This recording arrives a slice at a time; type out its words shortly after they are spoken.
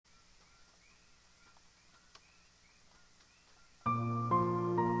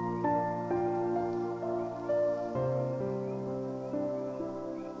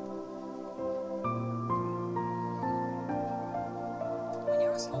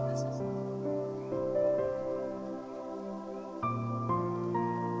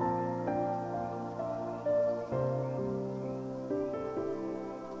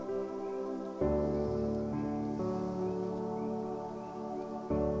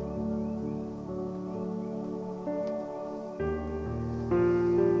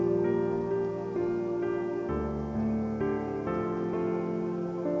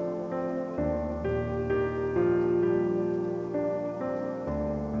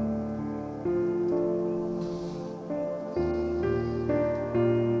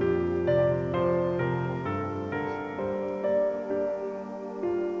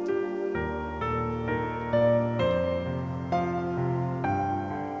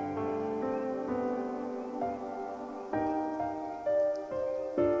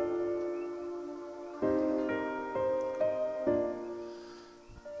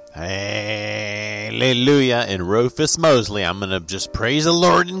Hallelujah and Rufus Mosley. I'm going to just praise the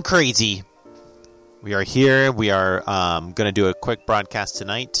Lord and crazy. We are here. We are going to do a quick broadcast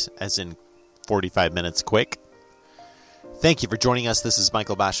tonight, as in 45 minutes quick. Thank you for joining us. This is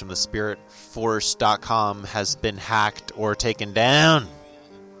Michael Basham. The SpiritForce.com has been hacked or taken down.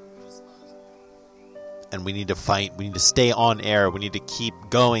 And we need to fight. We need to stay on air. We need to keep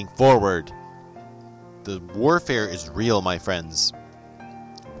going forward. The warfare is real, my friends.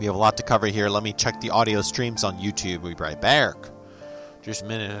 We have a lot to cover here. Let me check the audio streams on YouTube. We'll be right back. Just a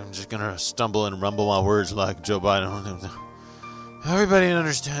minute. I'm just going to stumble and rumble my words like Joe Biden. Everybody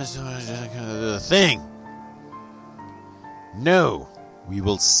understands the thing. No. We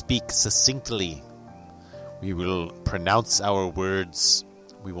will speak succinctly. We will pronounce our words.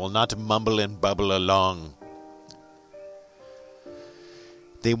 We will not mumble and bubble along.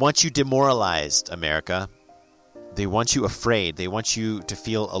 They want you demoralized, America. They want you afraid. They want you to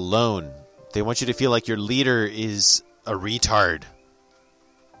feel alone. They want you to feel like your leader is a retard.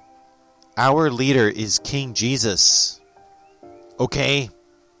 Our leader is King Jesus. Okay?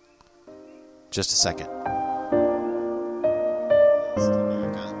 Just a second.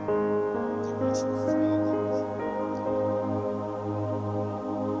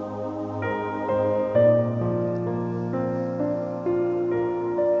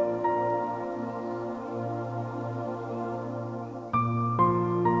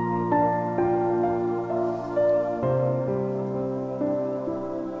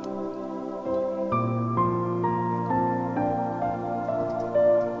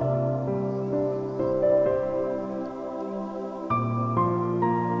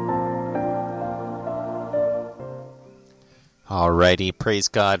 Alrighty, praise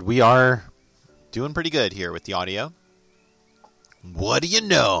God. We are doing pretty good here with the audio. What do you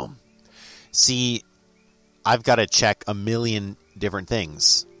know? See, I've got to check a million different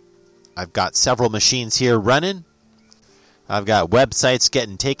things. I've got several machines here running. I've got websites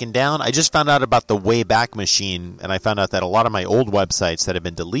getting taken down. I just found out about the Wayback Machine, and I found out that a lot of my old websites that have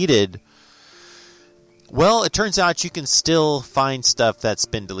been deleted, well, it turns out you can still find stuff that's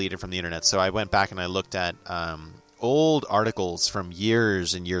been deleted from the internet. So I went back and I looked at old articles from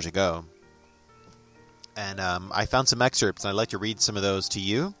years and years ago. And I found some excerpts, and I'd like to read some of those to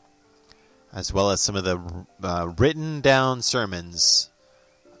you, as well as some of the written down sermons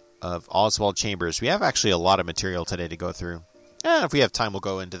of Oswald Chambers. We have actually a lot of material today to go through. If we have time, we'll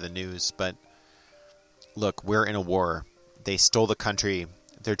go into the news. But look, we're in a war. They stole the country.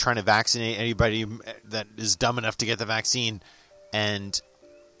 They're trying to vaccinate anybody that is dumb enough to get the vaccine. And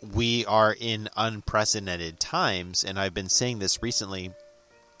we are in unprecedented times, and I've been saying this recently.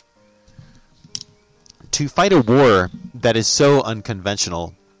 To fight a war that is so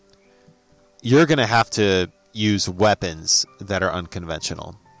unconventional, you're going to have to use weapons that are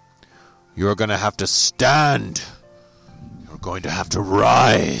unconventional. You're going to have to stand. You're going to have to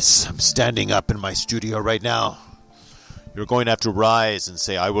rise. I'm standing up in my studio right now. You're going to have to rise and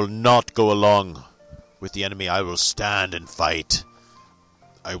say, I will not go along with the enemy. I will stand and fight.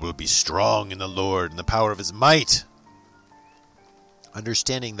 I will be strong in the Lord and the power of his might.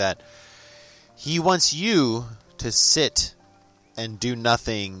 Understanding that he wants you to sit and do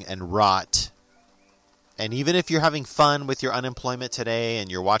nothing and rot. And even if you're having fun with your unemployment today and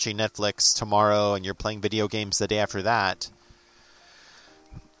you're watching Netflix tomorrow and you're playing video games the day after that,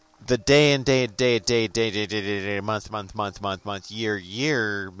 the day, month,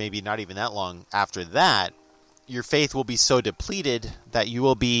 year, maybe not even that long after that, your faith will be so depleted that you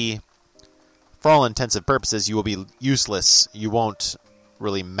will be, for all intensive purposes, you will be useless. You won't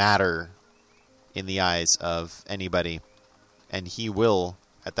really matter in the eyes of anybody. And he will,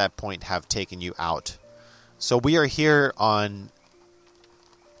 at that point, have taken you out. So we are here on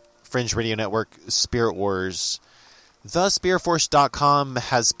Fringe Radio Network, Spirit Wars. TheSpiritForce.com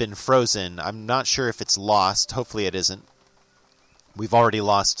has been frozen. I'm not sure if it's lost. Hopefully it isn't. We've already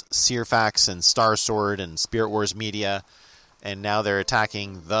lost Searfax and Star Sword and Spirit Wars Media, and now they're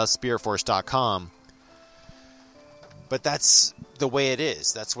attacking TheSpiritForce.com. But that's the way it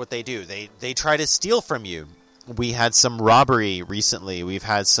is. That's what they do. They try to steal from you. We had some robbery recently. We've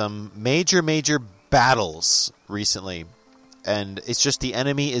had some major battles recently. And it's just the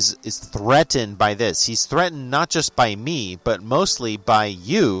enemy is threatened by this. He's threatened not just by me, but mostly by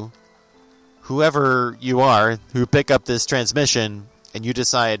you, whoever you are, who pick up this transmission and you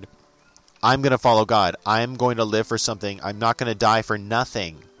decide, I'm going to follow God. I'm going to live for something. I'm not going to die for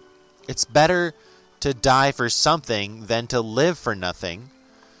nothing. It's better to die for something than to live for nothing.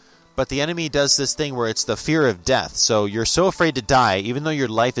 But the enemy does this thing where it's the fear of death. So you're so afraid to die, even though your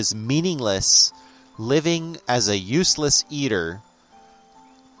life is meaningless, living as a useless eater,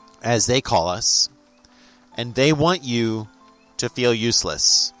 as they call us, and they want you to feel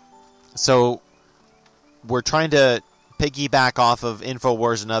useless. So we're trying to piggyback off of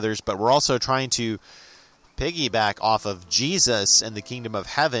InfoWars and others, but we're also trying to piggyback off of Jesus and the kingdom of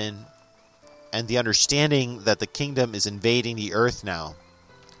heaven and the understanding that the kingdom is invading the earth now.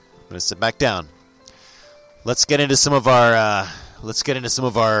 I'm going to sit back down. Let's get into some of our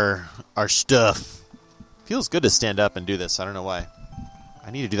stuff. Feels good to stand up and do this. I don't know why.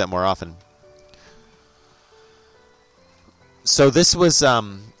 I need to do that more often. So this was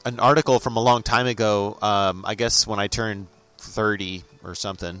an article from a long time ago. I guess when I turned 30 or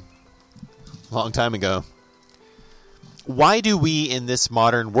something. A long time ago. Why do we in this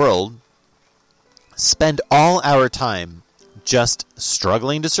modern world spend all our time just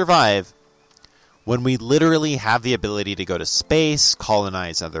struggling to survive when we literally have the ability to go to space,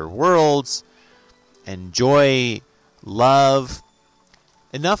 colonize other worlds, enjoy love?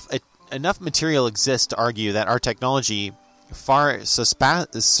 Enough material exists to argue that our technology far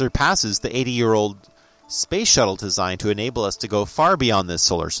surpasses the 80-year-old space shuttle design to enable us to go far beyond this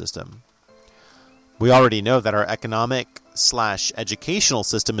solar system. We already know that our economic/educational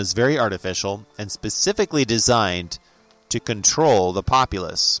system is very artificial and specifically designed to control the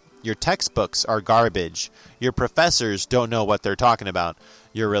populace. Your textbooks are garbage. Your professors don't know what they're talking about.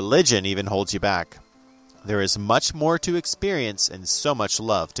 Your religion even holds you back. There is much more to experience and so much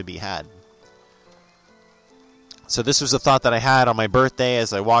love to be had. So this was a thought that I had on my birthday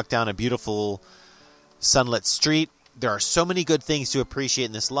as I walked down a beautiful sunlit street. There are so many good things to appreciate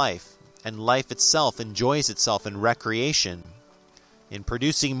in this life, and life itself enjoys itself in recreation, in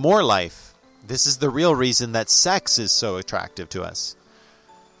producing more life. This is the real reason that sex is so attractive to us.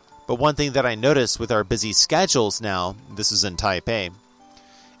 But one thing that I notice with our busy schedules now, this is in Taipei,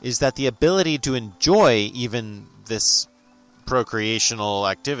 is that the ability to enjoy even this procreational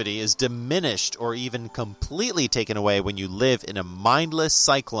activity is diminished or even completely taken away when you live in a mindless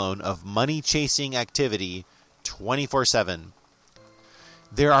cyclone of money-chasing activity 24/7.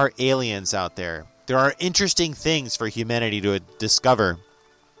 There are aliens out there. There are interesting things for humanity to discover.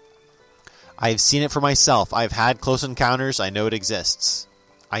 I've seen it for myself. I've had close encounters. I know it exists.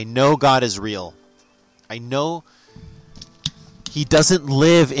 I know God is real. I know He doesn't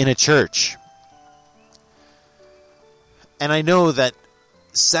live in a church. And I know that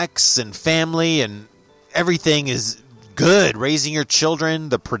sex and family and everything is good. Raising your children,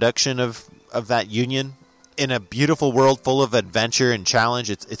 the production of that union in a beautiful world full of adventure and challenge,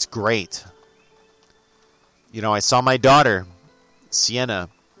 it's great. You know, I saw my daughter, Sienna,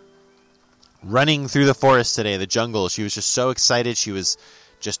 running through the forest today, the jungle. She was just so excited. She was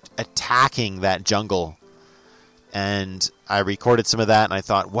just attacking that jungle. And I recorded some of that, and I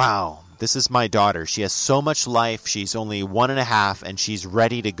thought, wow, this is my daughter. She has so much life. She's only 1.5, and she's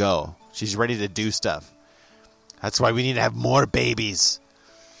ready to go. She's ready to do stuff. That's why we need to have more babies.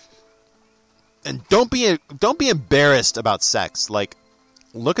 And don't be embarrassed about sex. Like,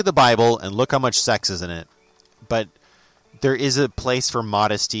 look at the Bible and look how much sex is in it. But there is a place for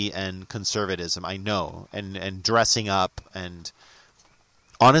modesty and conservatism, I know, and dressing up. And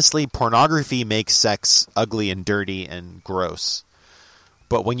honestly, pornography makes sex ugly and dirty and gross.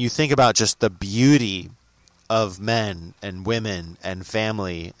 But when you think about just the beauty of men and women and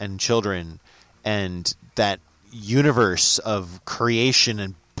family and children and that universe of creation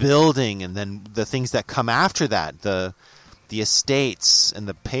and building, and then the things that come after that, the estates and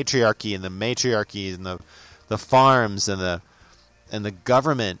the patriarchy and the matriarchy and the farms and the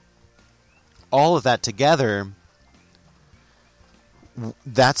government, all of that together,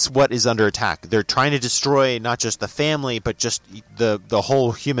 that's what is under attack. They're trying to destroy not just the family, but just the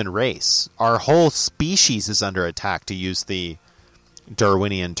whole human race. Our whole species is under attack, to use the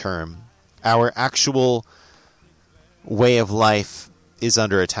Darwinian term. Our actual way of life is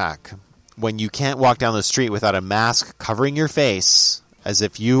under attack. When you can't walk down the street without a mask covering your face, as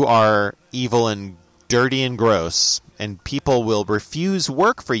if you are evil and dirty and gross, and people will refuse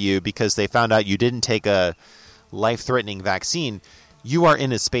work for you because they found out you didn't take a life-threatening vaccine, you are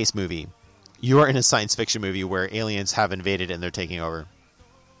in a space movie. You are in a science fiction movie where aliens have invaded and they're taking over.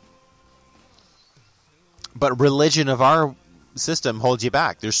 But religion of our system holds you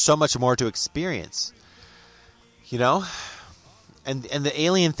back. There's so much more to experience. You know? And the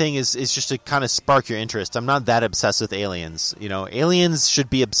alien thing is just to kind of spark your interest. I'm not that obsessed with aliens. You know, aliens should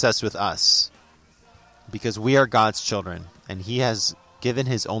be obsessed with us. Because we are God's children. And He has given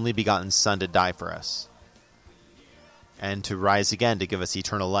His only begotten Son to die for us. And to rise again to give us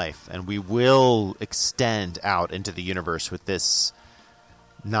eternal life. And we will extend out into the universe with this,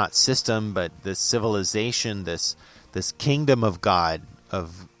 not system, but this civilization, this kingdom of God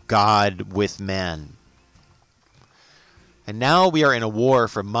with man. And now we are in a war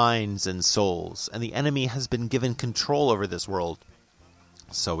for minds and souls, and the enemy has been given control over this world.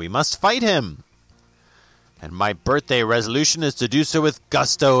 So we must fight him. And my birthday resolution is to do so with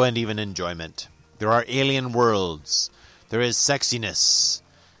gusto and even enjoyment. There are alien worlds. There is sexiness.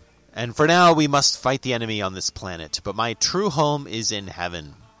 And for now, we must fight the enemy on this planet. But my true home is in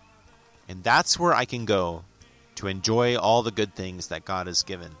heaven. And that's where I can go to enjoy all the good things that God has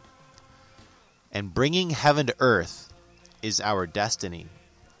given. And bringing heaven to earth is our destiny.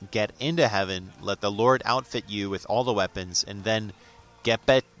 Get into heaven, let the Lord outfit you with all the weapons, and then get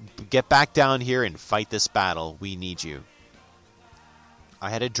back down here and fight this battle. We need you. I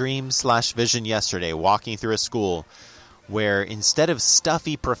had a dream/vision yesterday walking through a school where instead of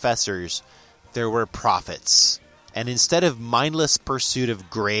stuffy professors, there were prophets. And instead of mindless pursuit of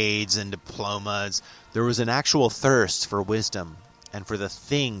grades and diplomas, there was an actual thirst for wisdom and for the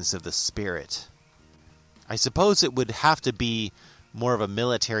things of the Spirit. I suppose it would have to be more of a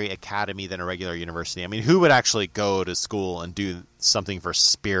military academy than a regular university. I mean, who would actually go to school and do something for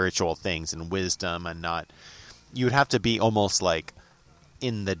spiritual things and wisdom and not... You would have to be almost like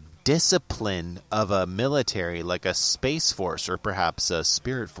in the discipline of a military, like a space force or perhaps a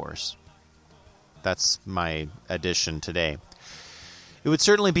spirit force. That's my addition today. It would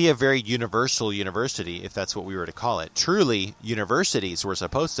certainly be a very universal university, if that's what we were to call it. Truly, universities were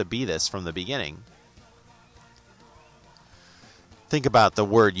supposed to be this from the beginning. Think about the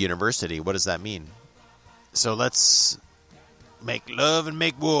word university. What does that mean? So let's make love and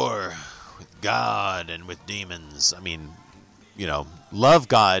make war with God and with demons. I mean, love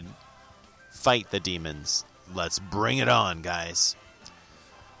God, fight the demons. Let's bring it on, guys.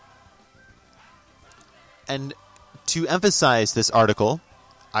 And to emphasize this article,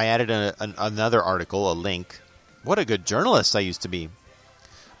 I added another article, a link. What a good journalist I used to be.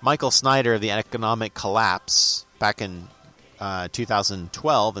 Michael Snyder of the Economic Collapse, back in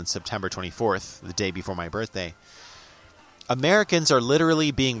 2012 on September 24th, the day before my birthday. Americans are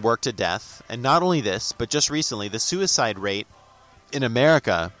literally being worked to death. And not only this, but just recently, the suicide rate in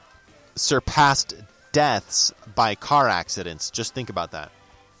America surpassed deaths by car accidents. Just think about that.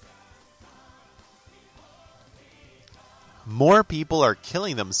 More people are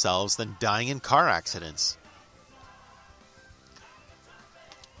killing themselves than dying in car accidents.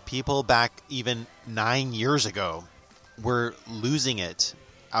 People back even 9 years ago were losing it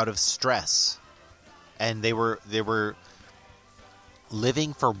out of stress. And they were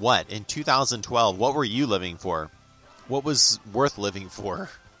living for what? In 2012, what were you living for? What was worth living for?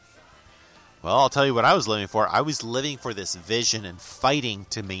 Well, I'll tell you what I was living for. I was living for this vision and fighting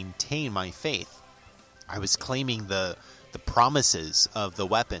to maintain my faith. I was claiming the promises of the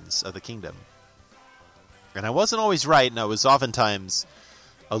weapons of the kingdom. And I wasn't always right, and I was oftentimes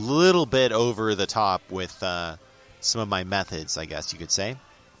a little bit over the top with some of my methods, I guess you could say.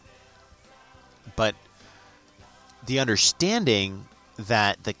 But the understanding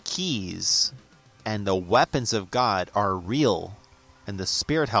that the keys and the weapons of God are real, and the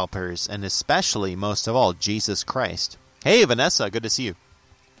Spirit helpers, and especially, most of all, Jesus Christ. Hey, Vanessa, good to see you.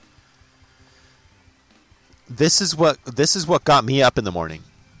 This is what got me up in the morning.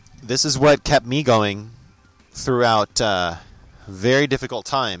 This is what kept me going throughout very difficult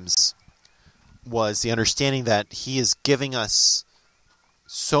times, was the understanding that He is giving us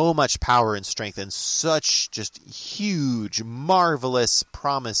so much power and strength and such just huge, marvelous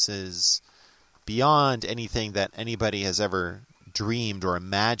promises beyond anything that anybody has ever dreamed or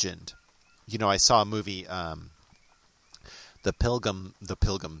imagined. I saw a movie, The Pilgrim's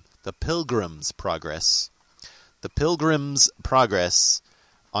Progress. The Pilgrim's Progress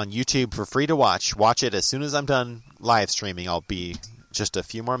on YouTube for free to watch. Watch it as soon as I'm done live streaming. I'll be just a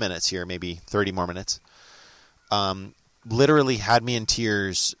few more minutes here, maybe 30 more minutes. Literally had me in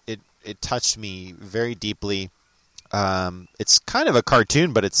tears. It touched me very deeply. It's kind of a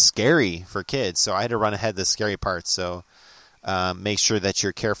cartoon, but it's scary for kids, so I had to run ahead the scary parts. So make sure that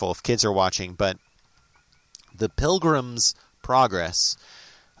you're careful if kids are watching. But The Pilgrim's Progress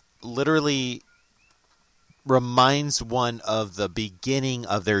literally reminds one of the beginning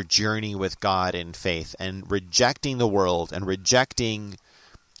of their journey with God in faith, and rejecting the world and rejecting,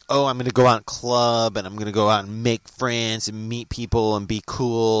 I'm going to go out and club, and I'm going to go out and make friends and meet people and be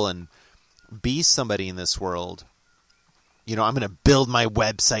cool and be somebody in this world. I'm going to build my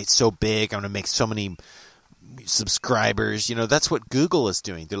website so big. I'm going to make so many subscribers. That's what Google is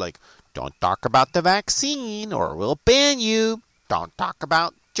doing. They're like, don't talk about the vaccine or we'll ban you. Don't talk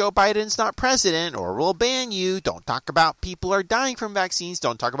about Joe Biden's not president or we'll ban you. Don't talk about people are dying from vaccines.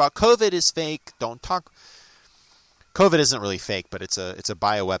 Don't talk about COVID is fake. COVID isn't really fake, but it's a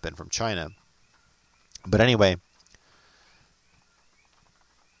bioweapon from China. But anyway,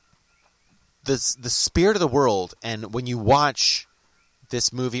 the spirit of the world. And when you watch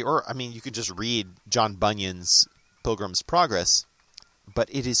this movie, or I mean, you could just read John Bunyan's Pilgrim's Progress, but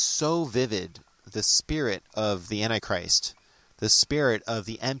it is so vivid, the spirit of the Antichrist, the spirit of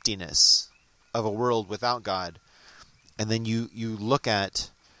the emptiness of a world without God. And then you look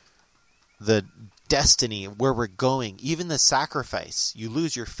at the destiny, where we're going, even the sacrifice. You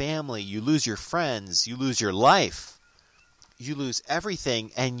lose your family, you lose your friends, you lose your life, you lose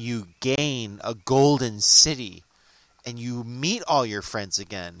everything, and you gain a golden city. And you meet all your friends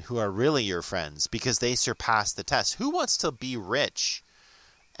again, who are really your friends, because they surpass the test. Who wants to be rich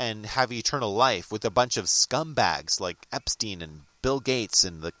and have eternal life with a bunch of scumbags like Epstein and Bill Gates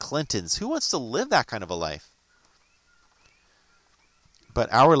and the Clintons? Who wants to live that kind of a life? But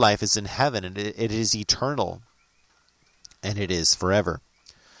our life is in heaven, and it is eternal, and it is forever.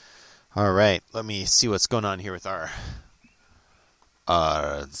 All right, let me see what's going on here with our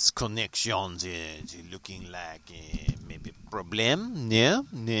connections. It's looking like maybe problem. Yeah,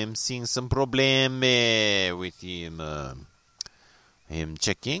 I'm seeing some problem with him. I'm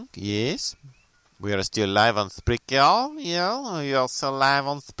checking. Yes, we are still live on Spreaker. Yeah, we are still live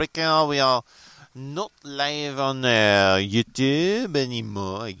on Spreaker. We are not live on YouTube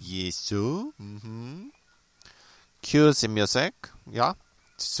anymore. I guess so. Cue the music. Yeah.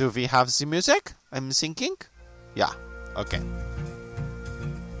 So we have the music. I'm thinking. Yeah. Okay.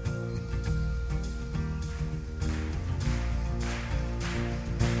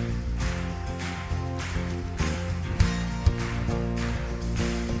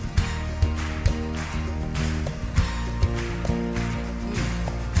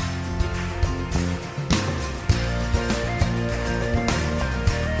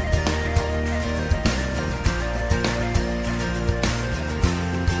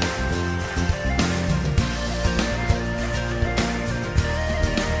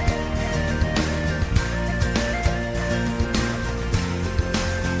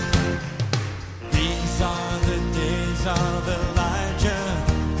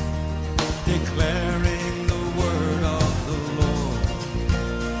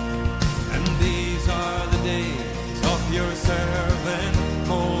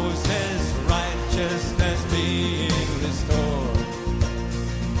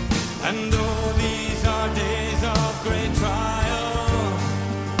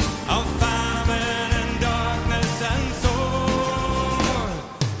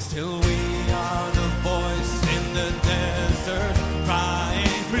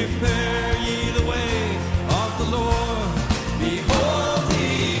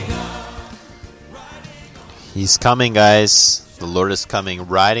 He's coming, guys. The Lord is coming,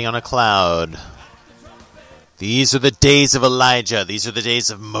 riding on a cloud. These are the days of Elijah. These are the days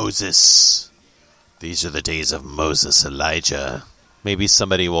of Moses. These are the days of Moses, Elijah. Maybe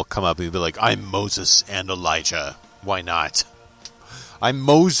somebody will come up and be like, I'm Moses and Elijah. Why not? I'm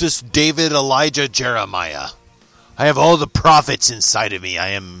Moses, David, Elijah, Jeremiah. I have all the prophets inside of me. I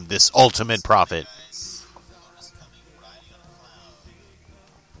am this ultimate prophet.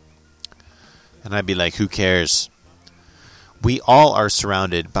 And I'd be like, who cares? We all are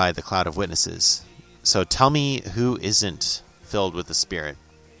surrounded by the cloud of witnesses. So tell me who isn't filled with the Spirit.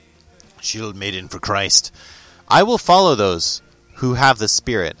 Shield maiden for Christ. I will follow those who have the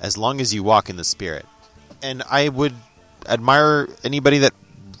Spirit as long as you walk in the Spirit. And I would admire anybody that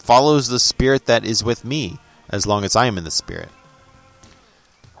follows the Spirit that is with me as long as I am in the Spirit.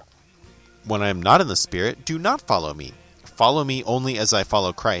 When I am not in the Spirit, do not follow me. Follow me only as I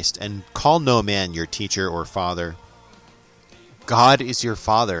follow Christ, and call no man your teacher or father. God is your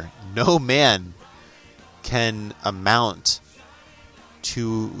Father. No man can amount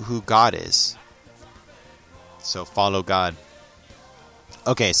to who God is. So follow God.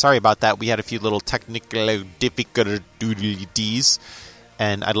 Okay, sorry about that. We had a few little technical difficulties,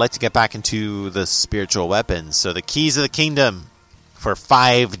 and I'd like to get back into the spiritual weapons. So the keys of the kingdom for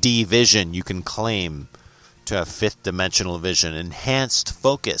 5D vision you can claim to have fifth dimensional vision, enhanced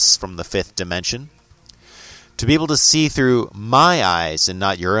focus from the fifth dimension, to be able to see through my eyes and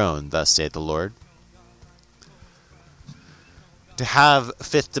not your own, thus saith the Lord. To have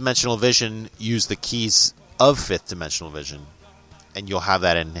fifth dimensional vision, use the keys of fifth dimensional vision, and you'll have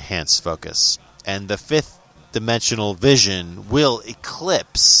that enhanced focus. And the fifth dimensional vision will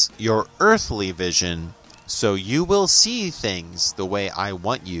eclipse your earthly vision, so you will see things the way I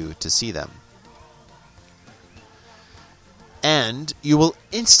want you to see them. And you will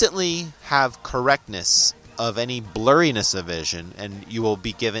instantly have correctness of any blurriness of vision, and you will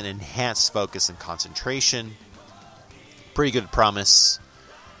be given enhanced focus and concentration. Pretty good promise.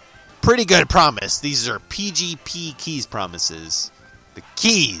 Pretty good promise. These are PGP keys promises. The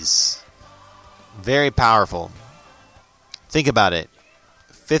keys Very powerful. Think about it.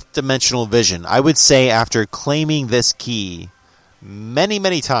 Fifth dimensional vision. I would say after claiming this key many,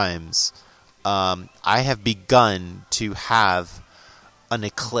 many times, I have begun to have an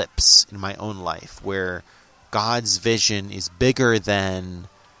eclipse in my own life where God's vision is bigger than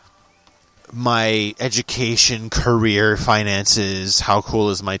my education, career, finances. How cool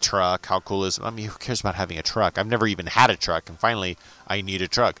is my truck? Who cares about having a truck? I've never even had a truck, and finally I need a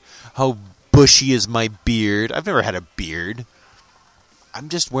truck. How bushy is my beard? I've never had a beard. I'm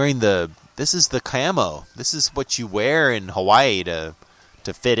just wearing this is the camo. This is what you wear in Hawaii to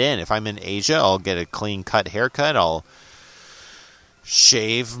fit in. If I'm in Asia, I'll get a clean cut haircut. I'll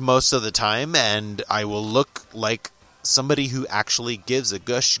shave most of the time, and I will look like somebody who actually gives a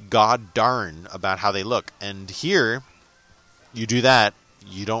gush god darn about how they look. And here, you do that,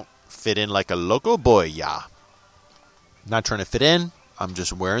 you don't fit in like a local boy, yeah. Not trying to fit in. I'm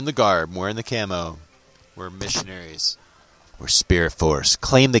just wearing the garb, wearing the camo. We're missionaries. We're spirit force.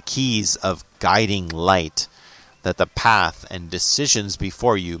 Claim the keys of guiding light, that the path and decisions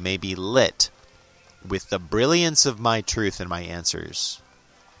before you may be lit with the brilliance of my truth and my answers.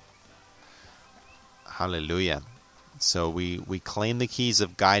 Hallelujah. So we claim the keys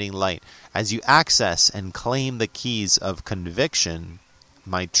of guiding light. As you access and claim the keys of conviction,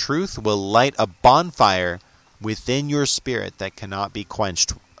 my truth will light a bonfire within your spirit that cannot be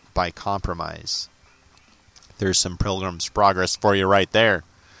quenched by compromise. There's some Pilgrim's Progress for you right there.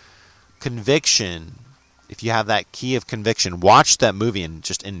 Conviction. If you have that key of conviction, watch that movie and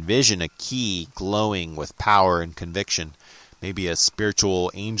just envision a key glowing with power and conviction. Maybe a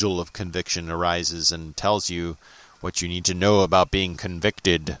spiritual angel of conviction arises and tells you what you need to know about being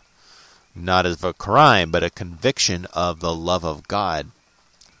convicted. Not of a crime, but a conviction of the love of God.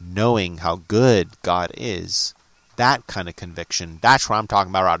 Knowing how good God is. That kind of conviction. That's what I'm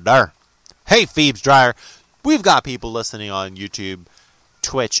talking about right there. Hey, Phoebes Dryer. We've got people listening on YouTube,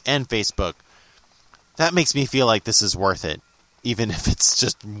 Twitch, and Facebook. That makes me feel like this is worth it. Even if it's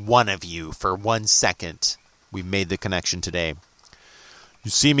just one of you for 1 second. We made the connection today. You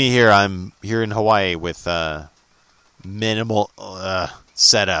see me here. I'm here in Hawaii with minimal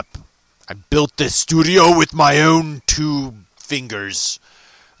setup. I built this studio with my own 2 fingers.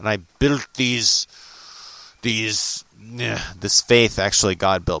 And I built this faith. Actually,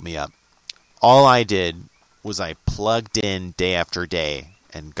 God built me up. All I did was I plugged in day after day,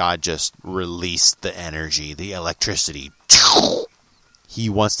 and God just released the energy, the electricity.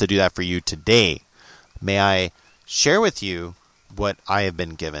 He wants to do that for you today. May I share with you what I have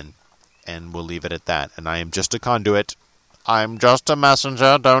been given, and we'll leave it at that. And I am just a conduit. I'm just a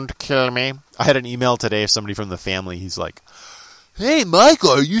messenger. Don't kill me. I had an email today of somebody from the family. He's like, "Hey, Michael,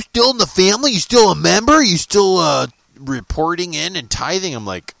 are you still in the family? You still a member? You still reporting in and tithing?" I'm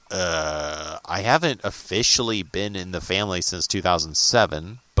like, I haven't officially been in the family since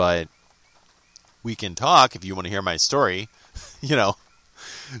 2007, but we can talk if you want to hear my story. You know,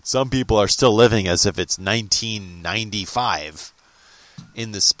 some people are still living as if it's 1995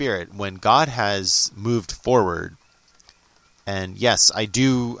 in the spirit when God has moved forward. And yes, I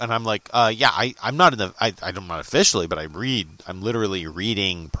do. And I'm like, I'm not I'm not officially, but I'm literally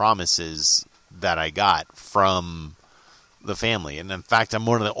reading promises that I got from the family. And in fact, I'm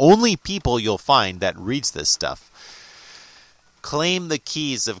one of the only people you'll find that reads this stuff. Claim the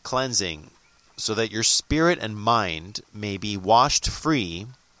keys of cleansing so that your spirit and mind may be washed free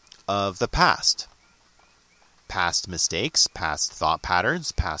of the past. Past mistakes, past thought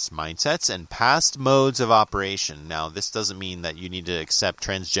patterns, past mindsets, and past modes of operation. Now, this doesn't mean that you need to accept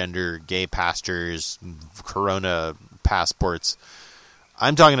transgender, gay pastors, corona passports.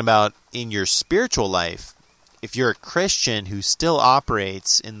 I'm talking about in your spiritual life. If you're a Christian who still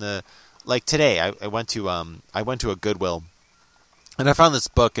operates in the, like today, I went to a Goodwill, and I found this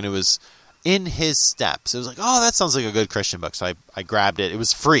book, and it was In His Steps. It was like, oh, that sounds like a good Christian book. So I grabbed it. It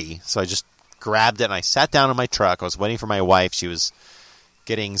was free, so I just grabbed it, and I sat down in my truck. I was waiting for my wife. She was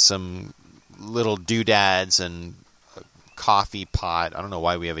getting some little doodads and a coffee pot. I don't know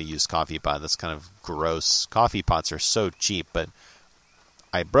why we have a used coffee pot. That's kind of gross. Coffee pots are so cheap, but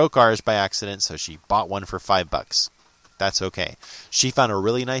I broke ours by accident, so she bought one for $5. That's okay. She found a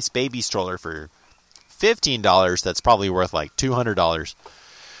really nice baby stroller for $15. That's probably worth like $200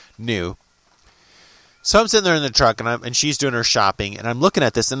 new. So I'm sitting there in the truck, and she's doing her shopping, and I'm looking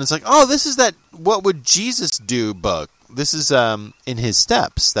at this, and it's like, oh, this is that What Would Jesus Do book. This is In His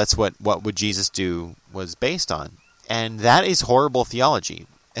Steps. That's what Would Jesus Do was based on. And that is horrible theology.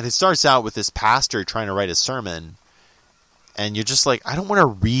 And it starts out with this pastor trying to write a sermon, and you're just like, I don't want to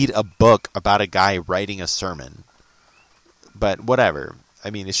read a book about a guy writing a sermon. But whatever. I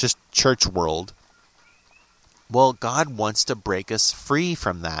mean, it's just church world. Well, God wants to break us free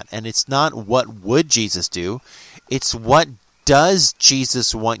from that. And it's not what would Jesus do. It's what does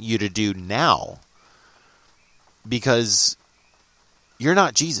Jesus want you to do now? Because you're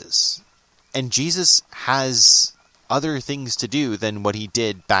not Jesus. And Jesus has other things to do than what he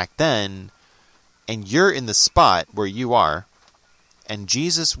did back then. And you're in the spot where you are. And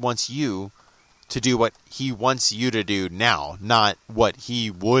Jesus wants you to do what he wants you to do now, not what he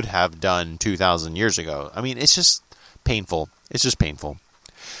would have done 2,000 years ago. I mean, it's just painful. It's just painful.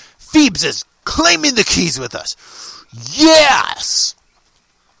 Phoebes is claiming the keys with us. Yes!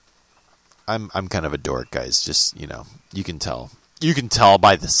 I'm kind of a dork, guys. Just, you can tell. You can tell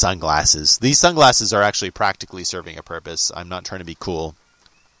by the sunglasses. These sunglasses are actually practically serving a purpose. I'm not trying to be cool.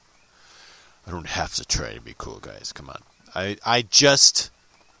 I don't have to try to be cool, guys. Come on. I just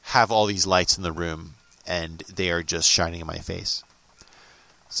have all these lights in the room, and they are just shining in my face.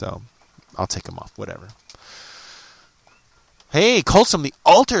 So, I'll take them off. Whatever. Hey, Cults from the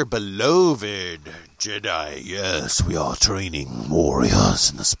Altar, beloved Jedi. Yes, we are training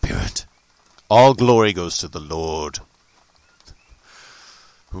warriors in the spirit. All glory goes to the Lord.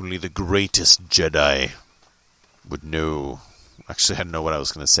 Only the greatest Jedi would know. Actually, I don't know what I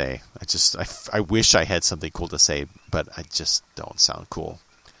was going to say. I wish I had something cool to say, but I just don't sound cool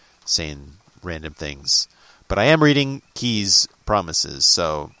saying random things. But I am reading Key's promises,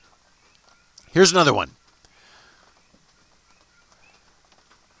 so here's another one.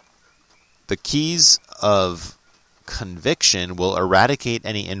 The keys of conviction will eradicate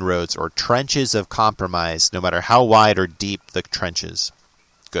any inroads or trenches of compromise, no matter how wide or deep the trenches.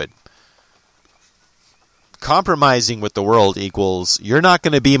 Good. Compromising with the world equals you're not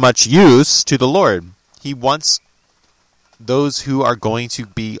going to be much use to the Lord. He wants those who are going to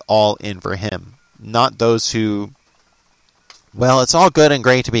be all in for him, not those who, well, it's all good and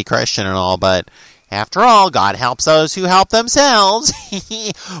great to be Christian and all, but after all, God helps those who help themselves.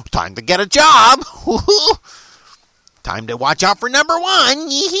 Time to get a job. Time to watch out for number one.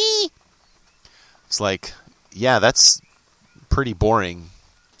 It's like, yeah, that's pretty boring.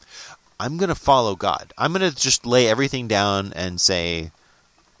 I'm going to follow God. I'm going to just lay everything down and say,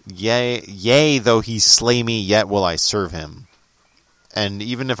 yea, though he slay me, yet will I serve him. And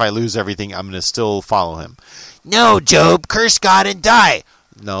even if I lose everything, I'm going to still follow him. No, Job, curse God and die.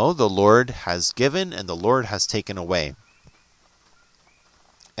 No, the Lord has given and the Lord has taken away.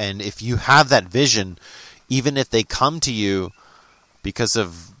 And if you have that vision, even if they come to you because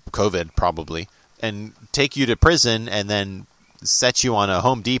of COVID probably, and take you to prison and then set you on a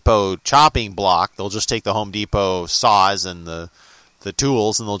Home Depot chopping block, they'll just take the Home Depot saws and the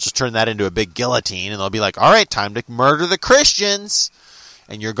tools and they'll just turn that into a big guillotine and they'll be like, all right, time to murder the Christians.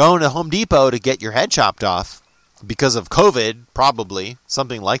 And you're going to Home Depot to get your head chopped off because of COVID, probably,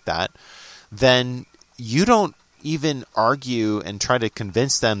 something like that. Then you don't even argue and try to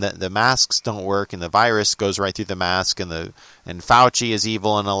convince them that the masks don't work and the virus goes right through the mask and Fauci is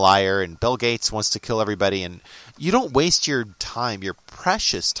evil and a liar and Bill Gates wants to kill everybody, and you don't waste your time, your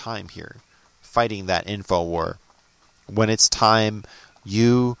precious time here fighting that info war. When it's time,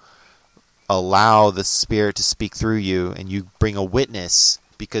 you allow the Spirit to speak through you and you bring a witness,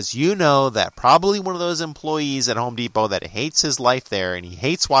 because you know that probably one of those employees at Home Depot that hates his life there and he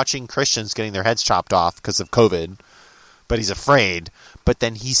hates watching Christians getting their heads chopped off because of COVID, but he's afraid. But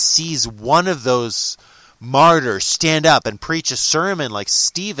then he sees one of those martyrs stand up and preach a sermon like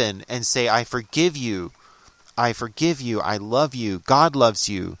Stephen and say, I forgive you, I love you, God loves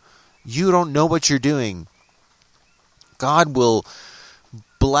you, you don't know what you're doing. God will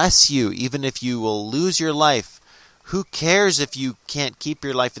bless you even if you will lose your life. Who cares if you can't keep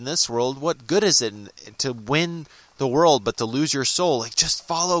your life in this world? What good is it to win the world but to lose your soul? Like, just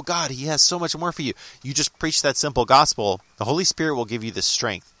follow God. He has so much more for you. You just preach that simple gospel. The Holy Spirit will give you the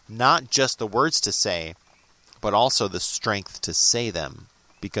strength, not just the words to say, but also the strength to say them,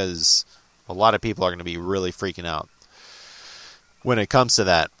 because a lot of people are going to be really freaking out when it comes to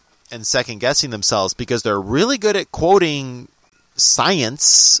that and second-guessing themselves because they're really good at quoting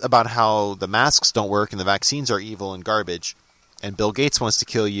science about how the masks don't work and the vaccines are evil and garbage, and Bill Gates wants to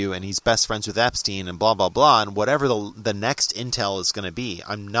kill you and he's best friends with Epstein and blah, blah, blah, and whatever the next intel is going to be.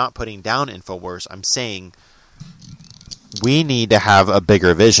 I'm not putting down InfoWars. I'm saying we need to have a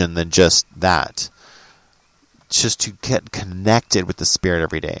bigger vision than just that. Just to get connected with the Spirit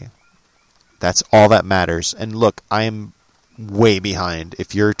every day. That's all that matters. And look, I am way behind.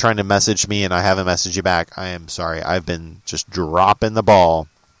 If you're trying to message me and I haven't messaged you back, I am sorry. I've been just dropping the ball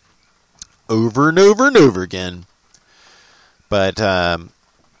over and over and over again. But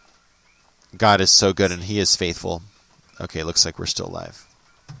God is so good and He is faithful. Okay, looks like we're still live.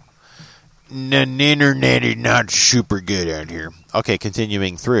 The internet is not super good out here. Okay,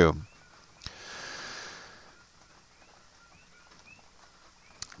 continuing through.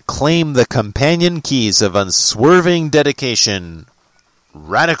 Claim the companion keys of unswerving dedication,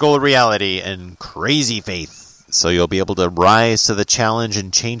 radical reality, and crazy faith, so you'll be able to rise to the challenge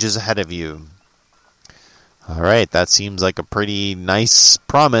and changes ahead of you. All right, that seems like a pretty nice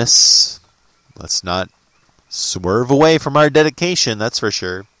promise. Let's not swerve away from our dedication, that's for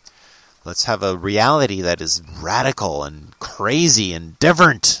sure. Let's have a reality that is radical and crazy and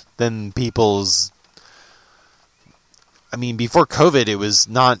different than people's... I mean, before COVID, it was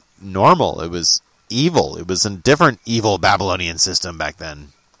not normal. It was evil. It was a different evil Babylonian system back then.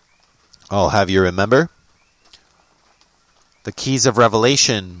 I'll have you remember. The keys of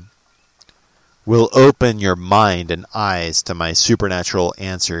revelation will open your mind and eyes to my supernatural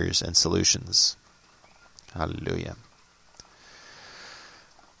answers and solutions. Hallelujah.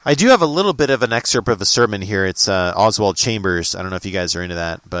 I do have a little bit of an excerpt of a sermon here. It's Oswald Chambers. I don't know if you guys are into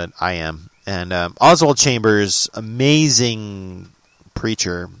that, but I am. And Oswald Chambers, amazing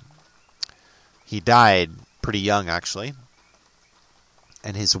preacher. He died pretty young, actually.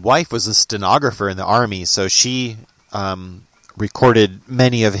 And his wife was a stenographer in the army, so she recorded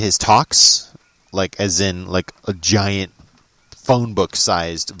many of his talks, like as in like a giant phone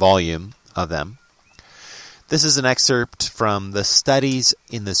book-sized volume of them. This is an excerpt from the Studies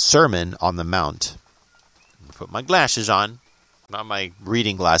in the Sermon on the Mount. I'm going to put my glasses on. Not my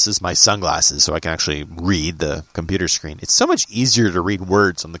reading glasses, my sunglasses, so I can actually read the computer screen. It's so much easier to read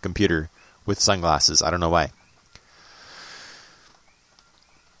words on the computer with sunglasses. I don't know why.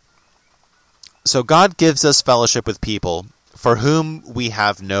 So God gives us fellowship with people for whom we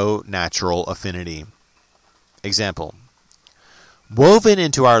have no natural affinity. Example. Woven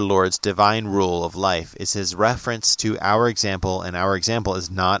into our Lord's divine rule of life is his reference to our example, and our example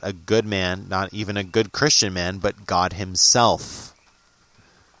is not a good man, not even a good Christian man, but God himself.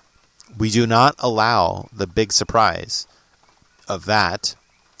 We do not allow the big surprise of that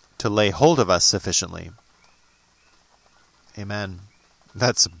to lay hold of us sufficiently. Amen.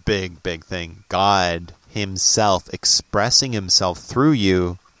 That's a big, big thing. God himself expressing himself through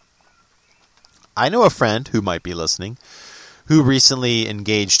you. I know a friend who might be listening who recently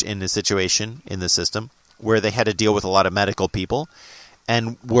engaged in a situation in the system where they had to deal with a lot of medical people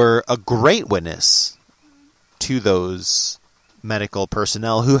and were a great witness to those medical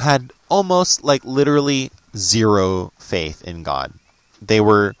personnel who had almost like literally zero faith in God. They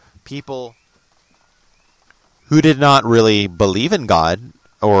were people who did not really believe in God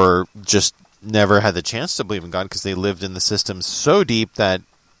or just never had the chance to believe in God because they lived in the system so deep that,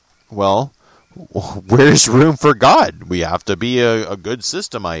 well, where's room for God? We have to be a good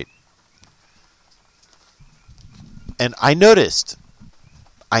systemite. And I noticed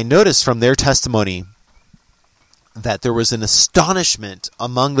from their testimony that there was an astonishment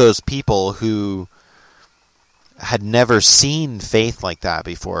among those people who had never seen faith like that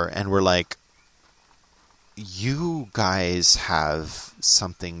before and were like, you guys have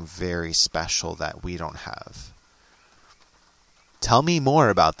something very special that we don't have. Tell me more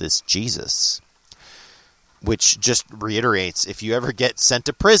about this Jesus. Which just reiterates, if you ever get sent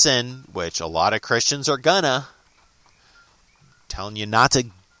to prison, which a lot of Christians are gonna, telling you not to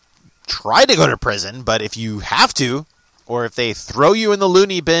try to go to prison, but if you have to, or if they throw you in the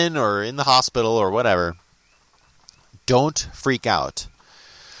loony bin or in the hospital or whatever, don't freak out.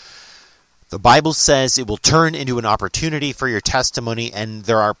 The Bible says it will turn into an opportunity for your testimony, and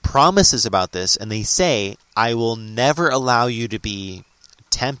there are promises about this, and they say, I will never allow you to be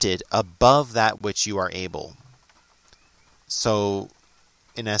tempted above that which you are able. So,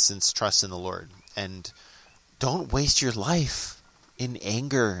 in essence, trust in the Lord. And don't waste your life in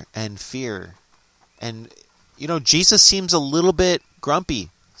anger and fear. And, you know, Jesus seems a little bit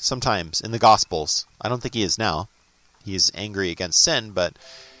grumpy sometimes in the Gospels. I don't think he is now. He is angry against sin, but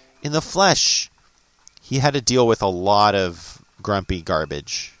in the flesh, he had to deal with a lot of grumpy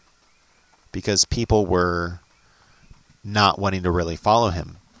garbage because people were not wanting to really follow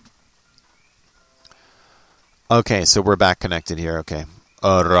him. Okay, so we're back connected here. Okay.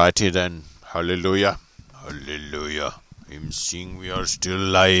 Alrighty then. Hallelujah. Hallelujah. I'm seeing we are still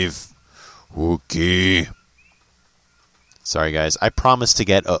live. Okay. Sorry, guys. I promise to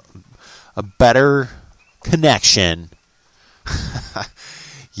get a better connection.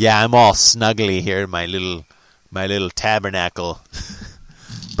 Yeah, I'm all snuggly here in my little tabernacle.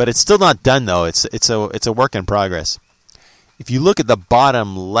 But it's still not done though. It's a work in progress. If you look at the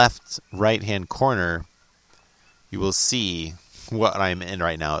bottom left right-hand corner, you will see what I'm in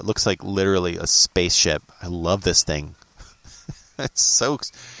right now. It looks like literally a spaceship. I love this thing.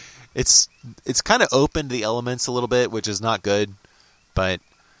 It's kind of open to the elements a little bit, which is not good, but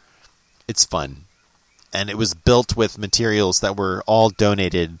it's fun. And it was built with materials that were all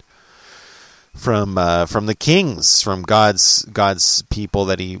donated from the kings, from God's people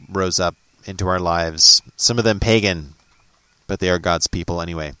that He rose up into our lives. Some of them pagan, but they are God's people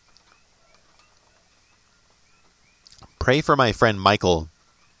anyway. Pray for my friend Michael,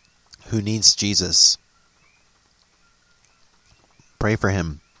 who needs Jesus. Pray for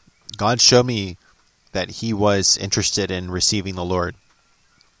him. God showed me that he was interested in receiving the Lord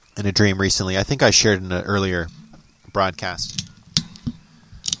in a dream recently. I think I shared in an earlier broadcast.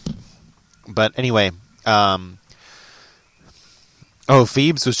 But anyway,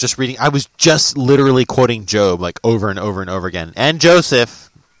 Phoebes was just reading. I was just literally quoting Job like over and over and over again. And Joseph.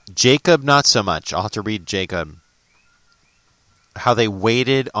 Jacob, not so much. I'll have to read Jacob. How they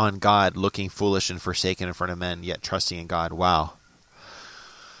waited on God, looking foolish and forsaken in front of men, yet trusting in God. Wow.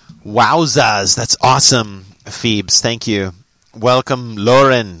 Wowzas. That's awesome, Phoebes. Thank you. Welcome,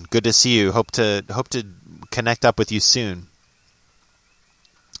 Lauren. Good to see you. Hope to connect up with you soon.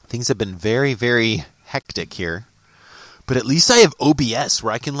 Things have been very, very hectic here. But at least I have OBS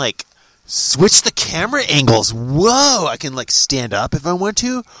where I can like switch the camera angles. Whoa! I can like stand up if I want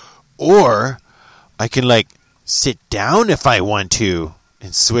to. Or I can like sit down if I want to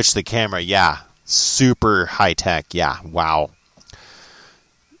and switch the camera. Yeah. Super high tech. Yeah. Wow.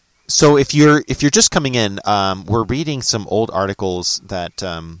 So if you're just coming in, we're reading some old articles that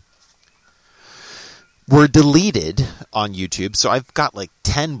were deleted on YouTube. So I've got like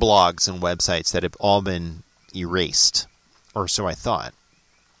 10 blogs and websites that have all been erased, or so I thought.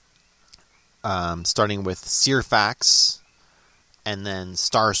 Starting with Searfax, and then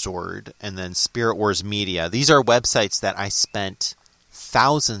Starsword, and then Spirit Wars Media. These are websites that I spent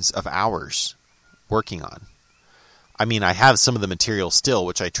thousands of hours working on. I mean, I have some of the material still,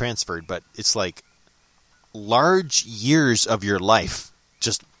 which I transferred, but it's like large years of your life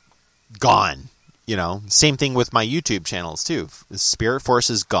just gone. You know, same thing with my YouTube channels too. Spirit Force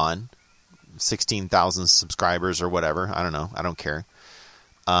is gone. 16,000 subscribers or whatever. I don't know. I don't care.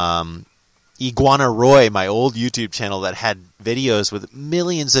 Iguana Roy, my old YouTube channel that had videos with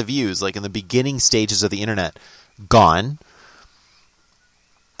millions of views, like in the beginning stages of the internet, gone.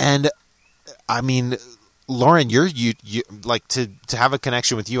 And I mean, Lauren, you like to have a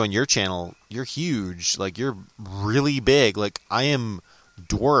connection with you on your channel. You're huge. Like, you're really big. Like, I am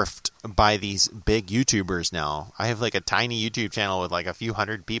dwarfed by these big YouTubers now. I have like a tiny YouTube channel with like a few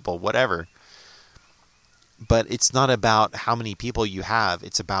hundred people, whatever. But it's not about how many people you have.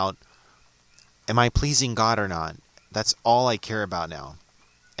 It's about, am I pleasing God or not? That's all I care about now.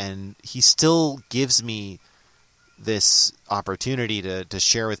 And He still gives me this opportunity to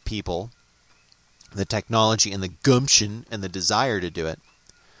share with people the technology and the gumption and the desire to do it.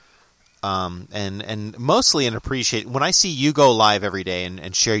 And mostly an appreciate. When I see you go live every day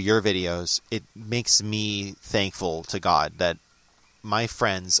and share your videos, it makes me thankful to God that my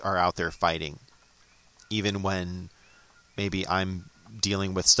friends are out there fighting. Even when maybe I'm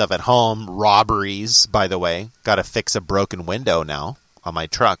dealing with stuff at home, robberies, by the way. Got to fix a broken window now on my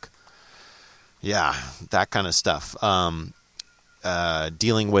truck. Yeah, that kind of stuff.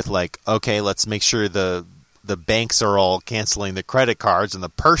 Dealing with like, okay, let's make sure the banks are all canceling the credit cards and the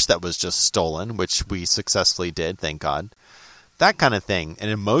purse that was just stolen, which we successfully did, thank God. That kind of thing.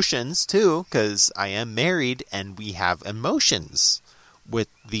 And emotions, too, because I am married and we have emotions with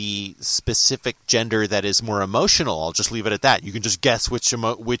the specific gender that is more emotional. I'll just leave it at that. You can just guess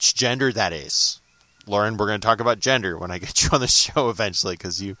which gender that is. Lauren, we're going to talk about gender when I get you on the show eventually,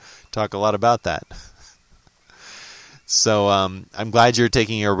 because you talk a lot about that. So I'm glad you're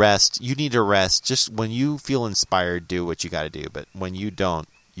taking a rest. You need to rest. Just when you feel inspired, do what you got to do. But when you don't,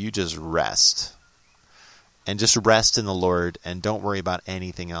 you just rest. And just rest in the Lord and don't worry about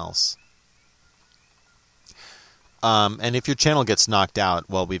anything else. And if your channel gets knocked out,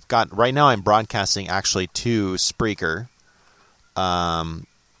 well, we've got, right now I'm broadcasting actually to Spreaker.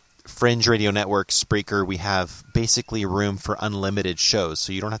 Fringe Radio Network, Spreaker, we have basically room for unlimited shows.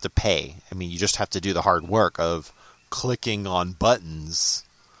 So you don't have to pay. I mean, you just have to do the hard work of clicking on buttons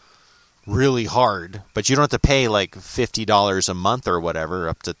really hard, but you don't have to pay like $50 a month or whatever,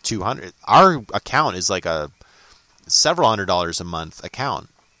 up to $200. Our account is like a several $100 a month account.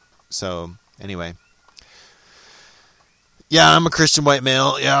 So anyway, yeah, I'm a Christian white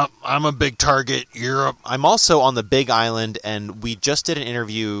male. Yeah, I'm a big target. I'm also on the Big Island, and we just did an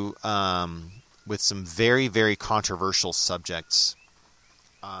interview with some very, very controversial subjects.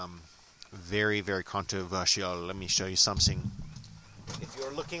 Very, very controversial. Let me show you something. If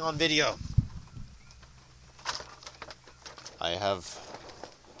you're looking on video, I have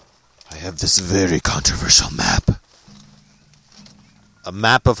I have this very controversial map. A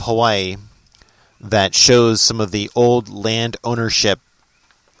map of Hawaii that shows some of the old land ownership.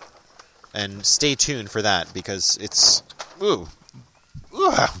 And stay tuned for that because it's... I'm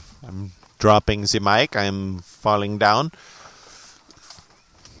dropping the mic. I'm falling down.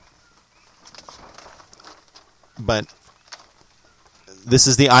 But this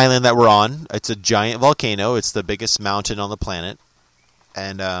is the island that we're on. It's a giant volcano. It's the biggest mountain on the planet.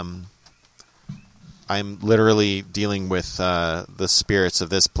 And I'm literally dealing with the spirits of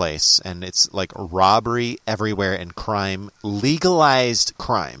this place. And it's like robbery everywhere and crime. Legalized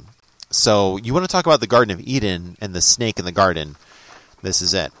crime. So you want to talk about the Garden of Eden and the snake in the garden. This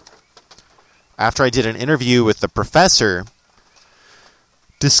is it. After I did an interview with the professor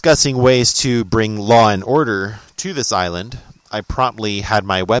discussing ways to bring law and order to this island, I promptly had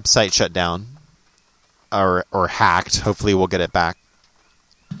my website shut down or hacked. Hopefully we'll get it back.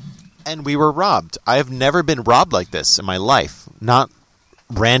 And we were robbed. I've never been robbed like this in my life. Not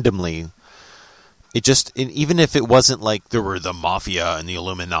randomly. Even if it wasn't like there were the mafia and the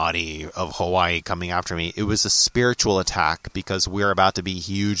Illuminati of Hawaii coming after me, it was a spiritual attack because we're about to be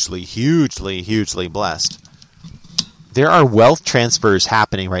hugely, hugely, hugely blessed. There are wealth transfers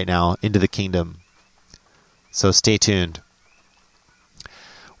happening right now into the kingdom. So stay tuned.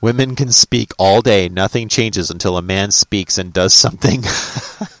 Women can speak all day. Nothing changes until a man speaks and does something.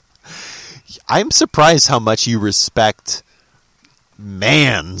 I'm surprised how much you respect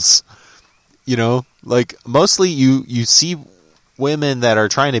mans. You know, like mostly you see women that are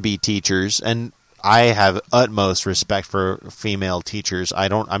trying to be teachers, and I have utmost respect for female teachers.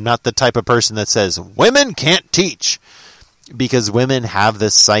 I'm not the type of person that says women can't teach, because women have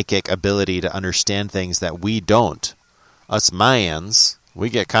this psychic ability to understand things that we don't. Us Mayans, we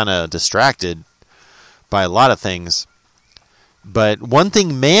get kind of distracted by a lot of things. But one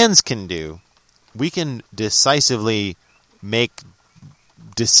thing mans can do, we can decisively make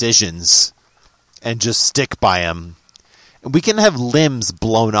decisions and just stick by them. We can have limbs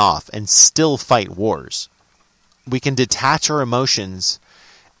blown off and still fight wars. We can detach our emotions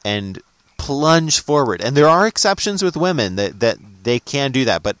and plunge forward. And there are exceptions with women that they can do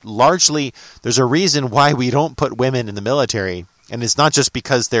that. But largely, there's a reason why we don't put women in the military. And it's not just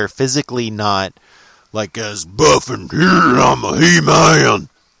because they're physically not like as buff and here I'm a He-Man.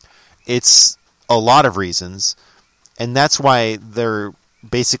 It's a lot of reasons. And that's why they're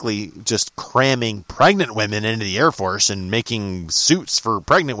basically just cramming pregnant women into the Air Force and making suits for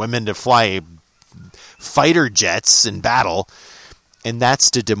pregnant women to fly fighter jets in battle. And that's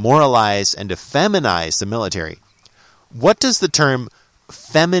to demoralize and to feminize the military. What does the term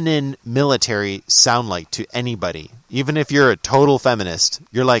feminine military sound like to anybody? Even if you're a total feminist,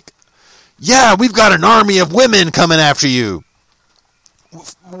 you're like, yeah, we've got an army of women coming after you.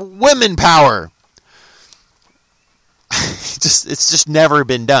 Women power. It's just never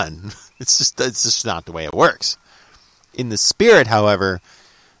been done. It's just not the way it works. In the spirit, however,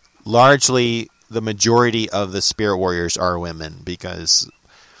 largely the majority of the spirit warriors are women, because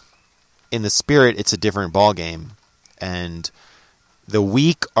in the spirit it's a different ballgame, and the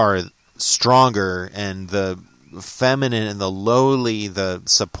weak are stronger, and the feminine and the lowly, the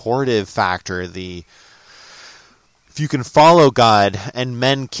supportive factor, if you can follow God, and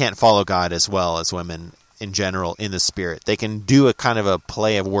men can't follow God as well as women in general in the spirit. They can do a kind of a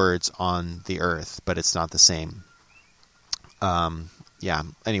play of words on the earth, but it's not the same.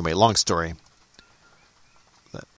 Anyway, long story.